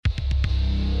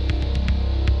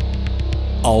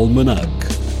Almanac.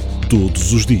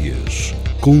 Todos os dias,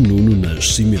 com Nuno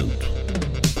Nascimento.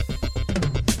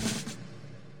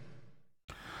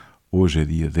 Hoje é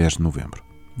dia 10 de novembro,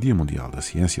 Dia Mundial da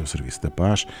Ciência ao Serviço da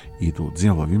Paz e do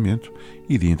Desenvolvimento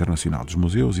e Dia Internacional dos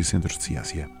Museus e Centros de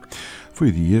Ciência. Foi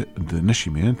o dia de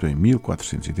nascimento, em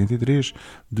 1483,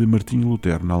 de Martinho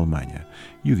Lutero, na Alemanha,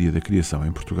 e o dia da criação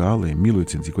em Portugal, em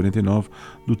 1849,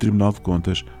 do Tribunal de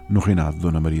Contas, no reinado de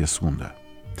Dona Maria II.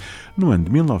 No ano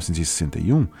de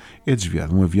 1961, é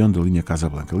desviado um avião da linha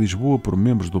Casablanca-Lisboa por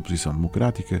membros da oposição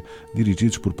democrática,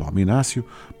 dirigidos por Paulo Inácio,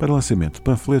 para lançamento de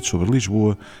panfletos sobre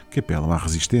Lisboa que apelam à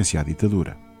resistência à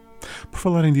ditadura. Por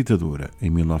falar em ditadura, em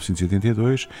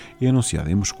 1982 é anunciada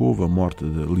em Moscou a morte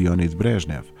de Leonid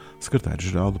Brezhnev,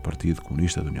 secretário-geral do Partido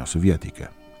Comunista da União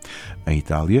Soviética. Em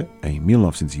Itália, em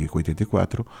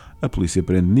 1984, a polícia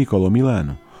prende Niccolo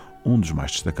Milano, um dos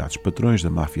mais destacados patrões da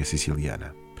máfia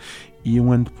siciliana. E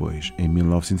um ano depois, em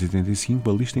 1985,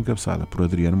 a lista encabeçada por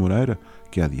Adriano Moreira,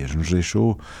 que há dias nos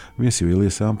deixou, venceu a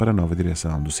eleição para a nova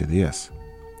direção do CDS.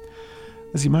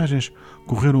 As imagens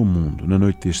correram o mundo na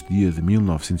noite deste dia de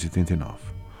 1989,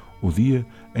 o dia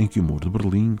em que o muro de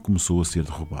Berlim começou a ser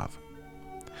derrubado.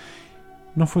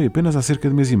 Não foi apenas há cerca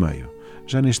de mês e meio.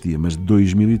 Já neste dia, mas de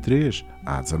 2003,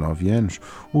 há 19 anos,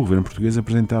 o governo português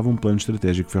apresentava um plano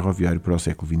estratégico ferroviário para o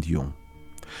século XXI.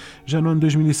 Já no ano de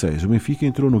 2006, o Benfica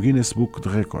entrou no Guinness Book de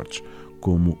Records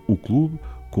como o clube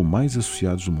com mais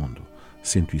associados do mundo,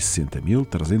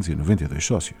 160.392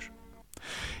 sócios.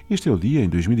 Este é o dia, em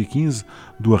 2015,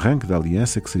 do arranque da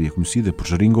aliança que seria conhecida por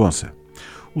Geringonça.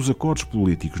 Os acordos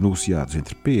políticos negociados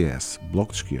entre PS,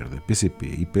 Bloco de Esquerda,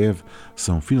 PCP e PEV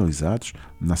são finalizados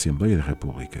na Assembleia da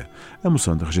República. A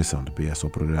moção de rejeição do PS ao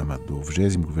programa do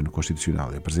 20º Governo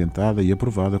Constitucional é apresentada e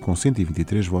aprovada com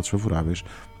 123 votos favoráveis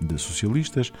de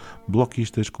socialistas,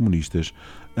 bloquistas, comunistas,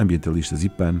 ambientalistas e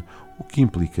PAN, o que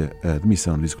implica a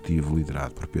demissão do Executivo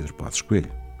liderado por Pedro Passos Coelho.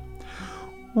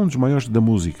 Um dos maiores da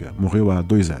música morreu há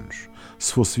 2 anos.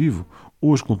 Se fosse vivo,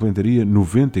 hoje completaria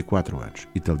 94 anos.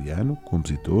 Italiano,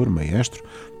 compositor, maestro,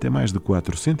 tem mais de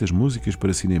 400 músicas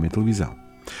para cinema e televisão.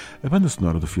 A banda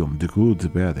sonora do filme The Good,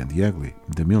 The Bad and The Ugly,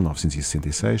 de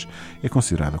 1966, é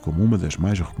considerada como uma das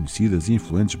mais reconhecidas e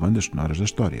influentes bandas sonoras da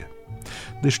história.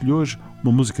 Deixo-lhe hoje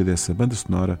uma música dessa banda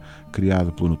sonora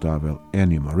criada pelo notável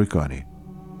Ennio Morricone.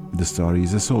 The Story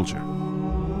is a Soldier.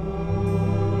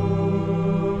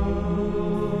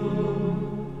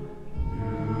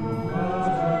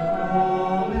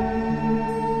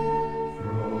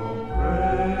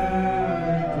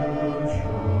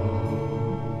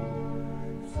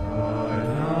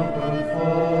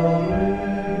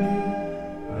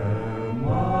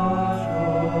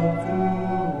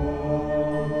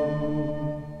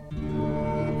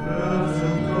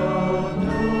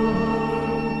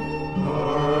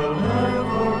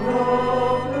 Go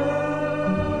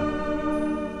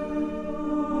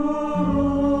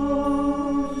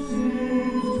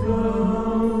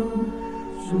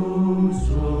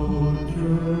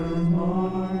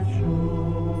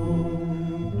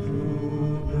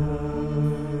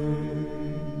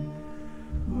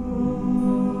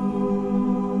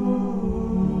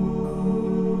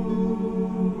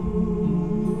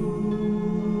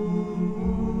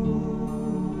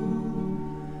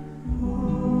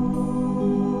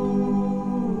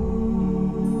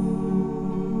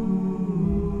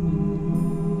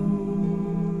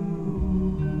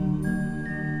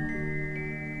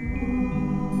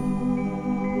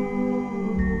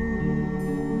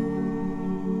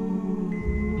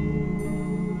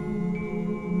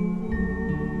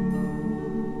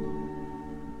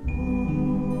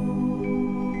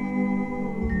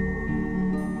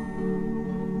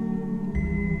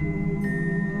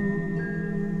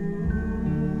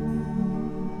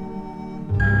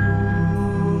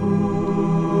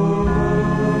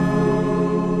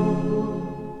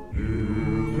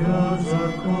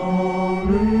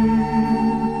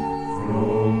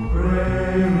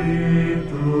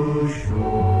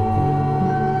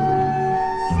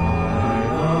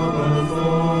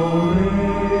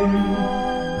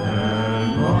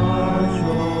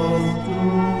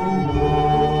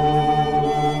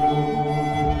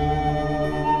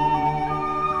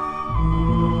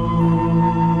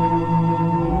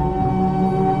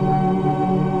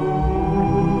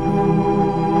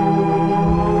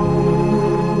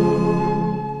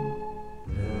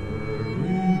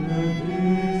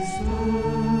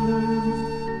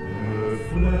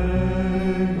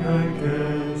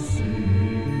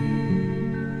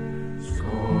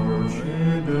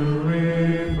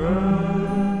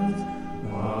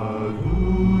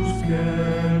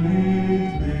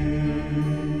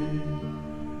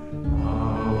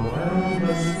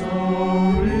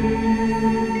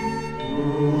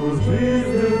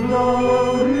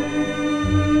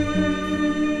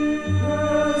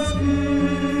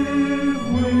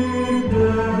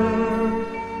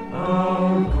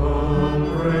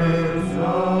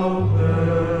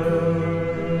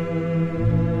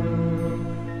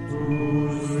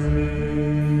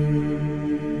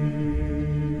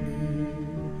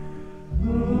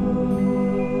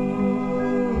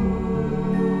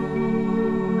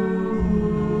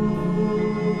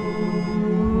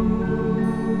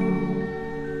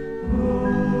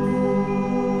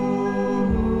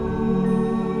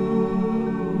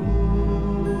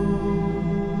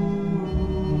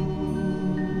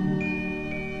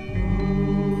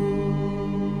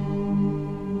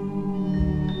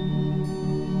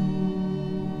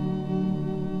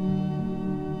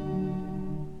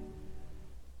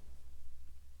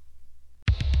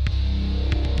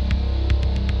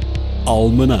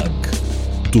Almanac.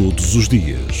 Todos os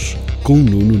dias, com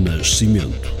Nuno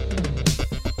Nascimento.